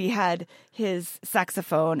 Femi Kuti had his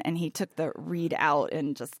saxophone and he took the reed out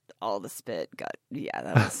and just all the spit got,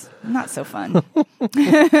 that was not so fun.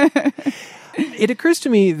 It occurs to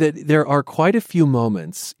me that there are quite a few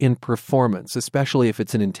moments in performance, especially if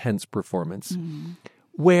it's an intense performance,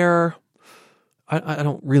 where I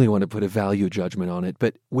don't really want to put a value judgment on it,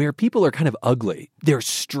 but where people are kind of ugly. They're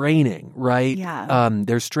straining, right? Yeah.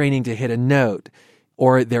 They're straining to hit a note,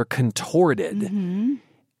 or they're contorted.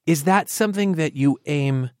 Is that something that you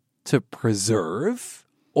aim to preserve,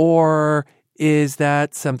 or is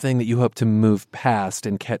that something that you hope to move past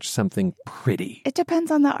and catch something pretty? It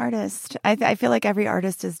depends on the artist. I feel like every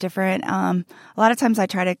artist is different. A lot of times I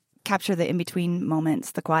try to capture the in-between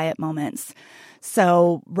moments, the quiet moments.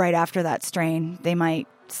 So right after that strain, they might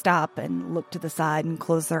stop and look to the side and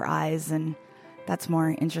close their eyes and That's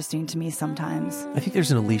more interesting to me sometimes. I think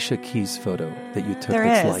there's an Alicia Keys photo that you took. There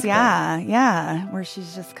that's is, like yeah, where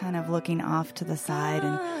she's just kind of looking off to the side.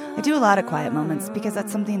 And I do a lot of quiet moments because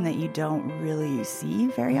that's something that you don't really see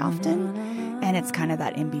very often. And it's kind of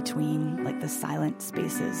that in-between, like the silent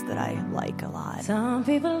spaces that I like a lot. Some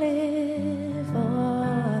people live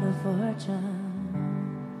for the fortune.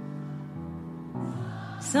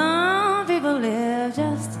 Some people live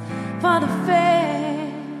just for the fame.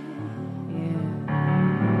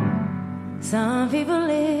 Some people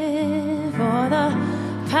live for the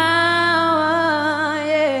power,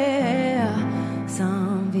 yeah.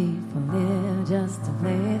 Some people live just to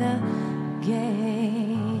play the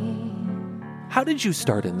game. How did you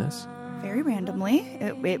start in this? Very randomly.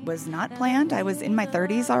 It was not planned. I was in my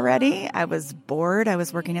 30s already. I was bored. I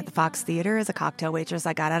was working at the Fox Theater as a cocktail waitress.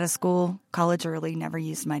 I got out of college early, never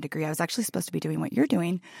used my degree. I was actually supposed to be doing what you're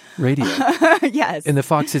doing. Radio. Yes. And the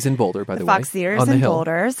Fox is in Boulder, by the way. The Fox Theater is in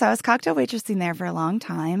Boulder. So I was cocktail waitressing there for a long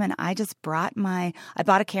time. And I just I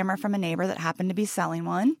bought a camera from a neighbor that happened to be selling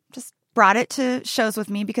one. Just brought it to shows with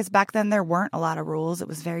me because back then there weren't a lot of rules. It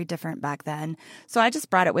was very different back then. So I just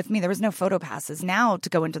brought it with me. There was no photo passes. Now to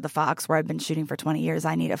go into the Fox where I've been shooting for 20 years,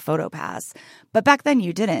 I need a photo pass. But back then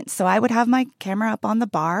you didn't. So I would have my camera up on the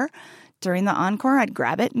bar. During the encore, I'd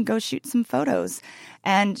grab it and go shoot some photos.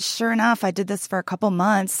 And sure enough, I did this for a couple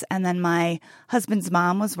months. And then my husband's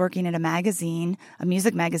mom was working at a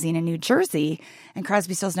music magazine in New Jersey. And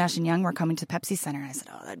Crosby, Stills, Nash & Young were coming to Pepsi Center. I said,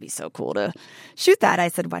 oh, that'd be so cool to shoot that. I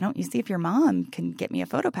said, why don't you see if your mom can get me a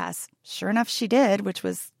photo pass? Sure enough, she did, which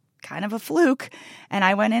was kind of a fluke. And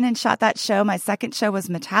I went in and shot that show. My second show was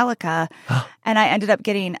Metallica. And I ended up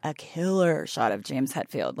getting a killer shot of James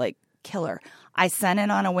Hetfield, like killer. I sent it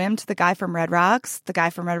on a whim to the guy from Red Rocks. The guy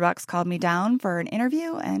from Red Rocks called me down for an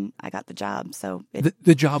interview, and I got the job. So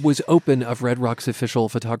the job was open of Red Rocks official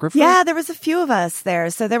photographer? Yeah, there was a few of us there.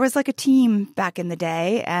 So there was like a team back in the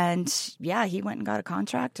day. And yeah, he went and got a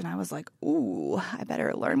contract, and I was like, ooh, I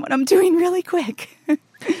better learn what I'm doing really quick.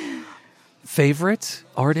 Favorite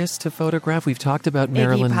artist to photograph? We've talked about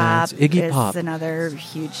Marilyn Manson. Iggy Pop is another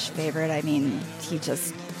huge favorite. I mean, he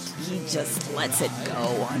just lets it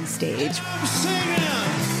go on stage.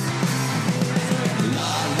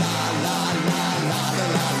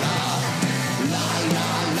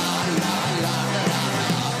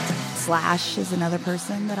 Slash is another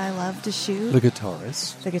person that I love to shoot. The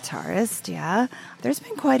guitarist. The guitarist, yeah. There's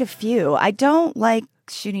been quite a few. I don't like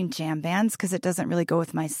shooting jam bands because it doesn't really go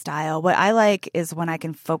with my style. What I like is when I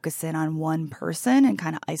can focus in on one person and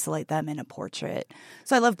kind of isolate them in a portrait.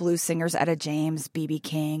 So I love blues singers, Etta James, B.B.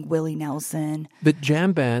 King, Willie Nelson. But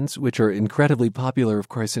jam bands, which are incredibly popular, of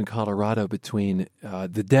course, in Colorado between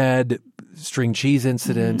The Dead, String Cheese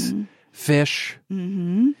Incident, Fish.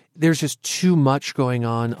 Mm-hmm. There's just too much going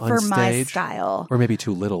on for stage. For my style. Or maybe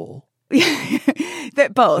too little.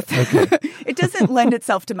 Both. Okay. It doesn't lend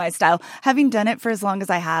itself to my style. Having done it for as long as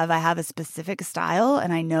I have a specific style,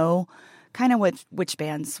 and I know kind of which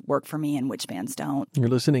bands work for me and which bands don't. You're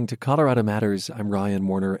listening to Colorado Matters. I'm Ryan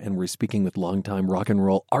Warner, and we're speaking with longtime rock and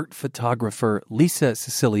roll art photographer Lisa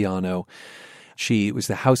Siciliano. She was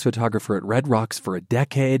the house photographer at Red Rocks for a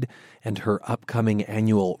decade, and her upcoming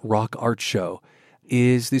annual rock art show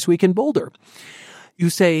is this week in Boulder. You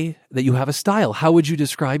say that you have a style. How would you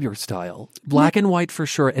describe your style? Black and white for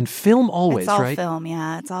sure, and film always, right? It's all film,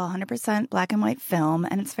 yeah. It's all 100% black and white film,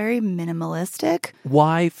 and it's very minimalistic.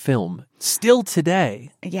 Why film? Still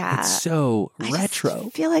today. Yeah. It's so retro. I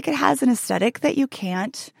feel like it has an aesthetic that you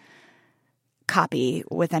can't copy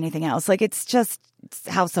with anything else. Like it's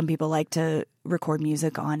how some people like to record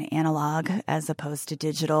music on analog as opposed to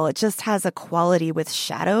digital. It just has a quality with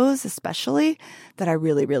shadows, especially, that I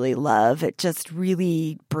really, really love. It just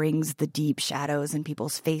really brings the deep shadows in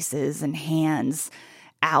people's faces and hands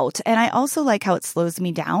out. And I also like how it slows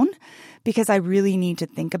me down because I really need to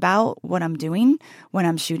think about what I'm doing when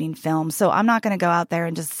I'm shooting film. So I'm not going to go out there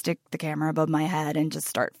and just stick the camera above my head and just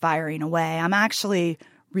start firing away. I'm actually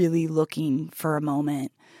really looking for a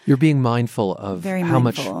moment. You're being mindful of how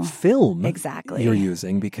much film you're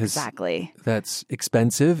using because that's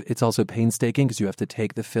expensive. It's also painstaking because you have to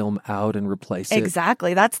take the film out and replace it.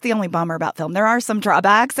 Exactly. That's the only bummer about film. There are some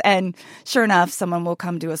drawbacks, and sure enough, someone will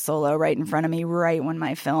come do a solo right in front of me right when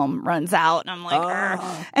my film runs out. And I'm like,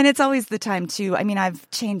 Argh. And it's always the time, too. I mean, I've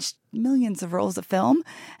changed millions of rolls of film,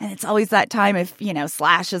 and it's always that time if,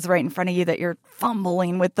 Slash is right in front of you that you're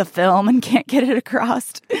fumbling with the film and can't get it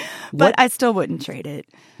across. But I still wouldn't trade it.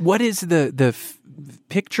 What is the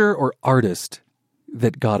picture or artist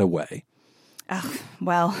that got away?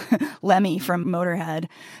 Well, Lemmy from Motorhead,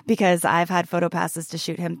 because I've had photo passes to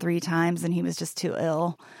shoot him 3 times and he was just too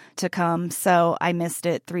ill to come. So I missed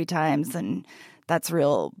it 3 times, and that's a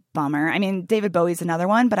real bummer. I mean, David Bowie's another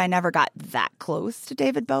one, but I never got that close to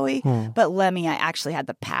David Bowie. But Lemmy, I actually had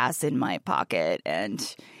the pass in my pocket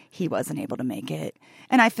and he wasn't able to make it.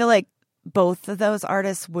 And I feel like both of those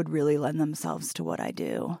artists would really lend themselves to what I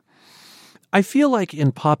do. I feel like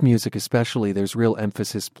in pop music especially, there's real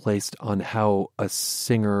emphasis placed on how a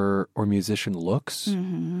singer or musician looks.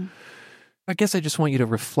 Mm-hmm. I guess I just want you to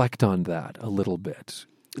reflect on that a little bit.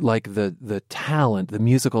 Like the talent, the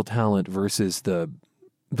musical talent versus the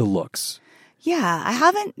looks. Yeah, I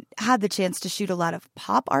haven't had the chance to shoot a lot of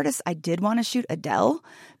pop artists. I did want to shoot Adele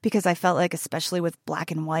because I felt like, especially with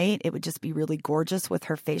black and white, it would just be really gorgeous with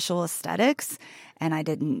her facial aesthetics.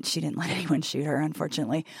 And she didn't let anyone shoot her,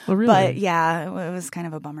 unfortunately. Oh, really? But yeah, it was kind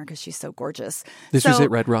of a bummer because she's so gorgeous. This was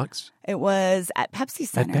at Red Rocks? It was at Pepsi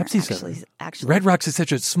Center. At Pepsi Center. Actually. Red Rocks is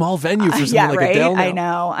such a small venue for someone like right? Adele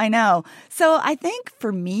now. I know. So I think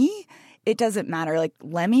for me, it doesn't matter. Like,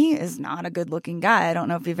 Lemmy is not a good-looking guy. I don't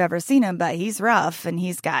know if you've ever seen him, but he's rough and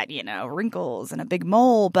he's got, wrinkles and a big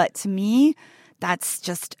mole. But to me, that's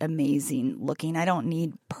just amazing looking. I don't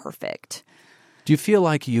need perfect. Do you feel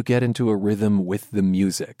like you get into a rhythm with the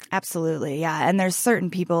music? Absolutely, yeah. And there's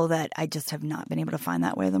certain people that I just have not been able to find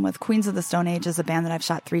that rhythm with. Queens of the Stone Age is a band that I've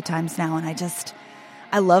shot 3 times now, and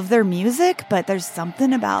I love their music, but there's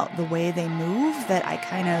something about the way they move that I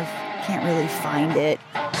kind of can't really find it.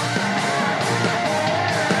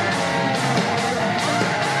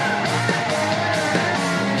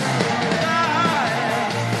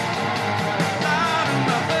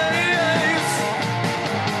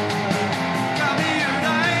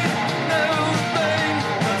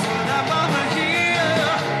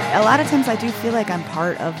 A lot of times I do feel like I'm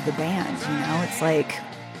part of the band, It's like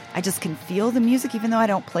I just can feel the music, even though I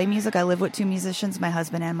don't play music. I live with 2 musicians. My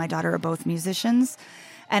husband and my daughter are both musicians,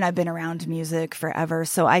 and I've been around music forever.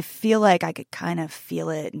 So I feel like I could kind of feel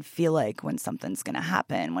it and feel like when something's going to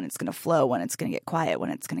happen, when it's going to flow, when it's going to get quiet,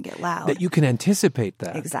 when it's going to get loud. That you can anticipate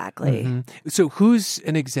that. Exactly. Mm-hmm. So who's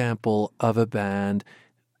an example of a band,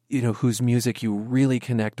 whose music you really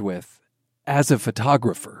connect with as a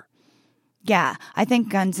photographer? Yeah, I think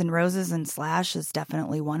Guns N' Roses and Slash is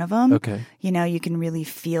definitely one of them. Okay. You can really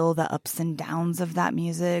feel the ups and downs of that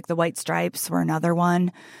music. The White Stripes were another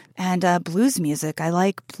one. And blues music. I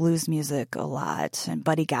like blues music a lot. And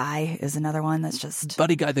Buddy Guy is another one that's just...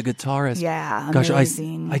 Buddy Guy, the guitarist. Yeah,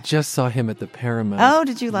 amazing. Gosh, I just saw him at the Paramount. Oh,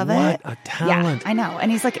 did you love it? What a talent. Yeah, I know.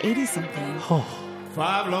 And he's like 80-something. Oh.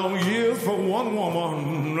 5 long years for one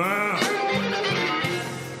woman.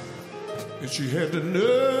 And she had the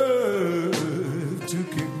nerve to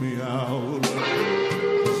kick me out.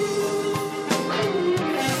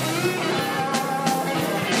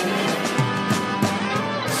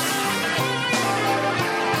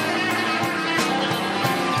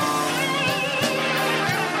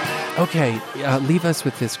 Okay, leave us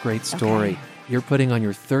with this great story. Okay. You're putting on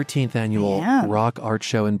your 13th annual Rock Art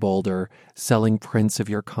Show in Boulder, selling prints of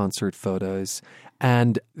your concert photos.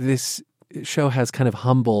 And this show has kind of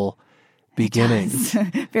humble beginnings.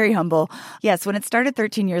 Very humble. Yes, when it started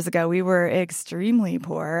 13 years ago, we were extremely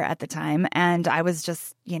poor at the time. And I was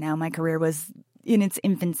just, my career was in its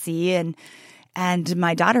infancy. And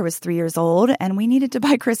my daughter was 3 years old, and we needed to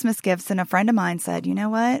buy Christmas gifts. And a friend of mine said, you know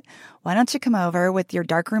what? Why don't you come over with your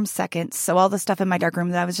darkroom seconds? So all the stuff in my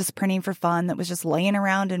darkroom that I was just printing for fun, that was just laying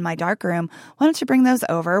around in my darkroom, why don't you bring those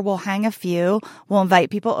over? We'll hang a few. We'll invite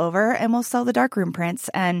people over, and we'll sell the darkroom prints.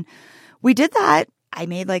 And we did that. I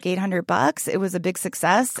made like $800. It was a big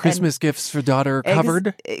success. Christmas gifts for daughter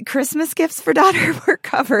covered? Christmas gifts for daughter were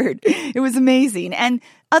covered. It was amazing. And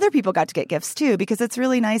other people got to get gifts too, because it's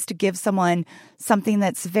really nice to give someone something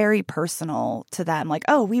that's very personal to them. Like,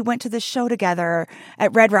 oh, we went to this show together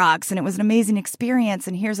at Red Rocks and it was an amazing experience.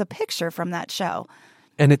 And here's a picture from that show.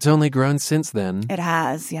 And it's only grown since then. It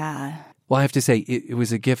has, yeah. Well, I have to say, it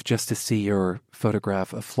was a gift just to see your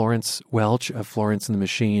photograph of Florence Welch, of Florence and the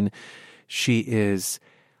Machine. She is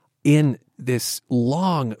in this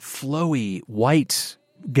long, flowy, white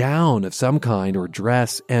gown of some kind or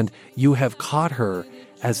dress, and you have caught her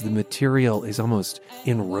as the material is almost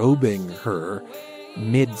enrobing her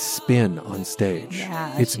mid-spin on stage.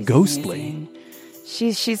 Yeah, it's ghostly.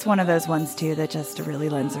 Amazing. She's one of those ones, too, that just really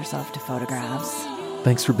lends herself to photographs.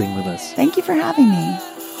 Thanks for being with us. Thank you for having me.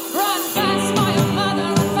 Run fast for your mother,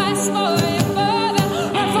 run fast for your father,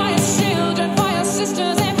 run for your children, for your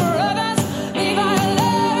sisters.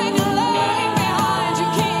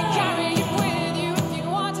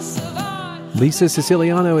 Lisa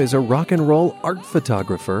Siciliano is a rock and roll art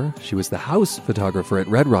photographer. She was the house photographer at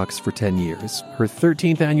Red Rocks for 10 years. Her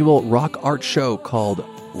 13th annual rock art show called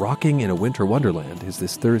Rocking in a Winter Wonderland is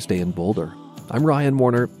this Thursday in Boulder. I'm Ryan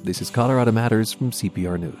Warner. This is Colorado Matters from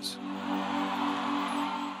CPR News.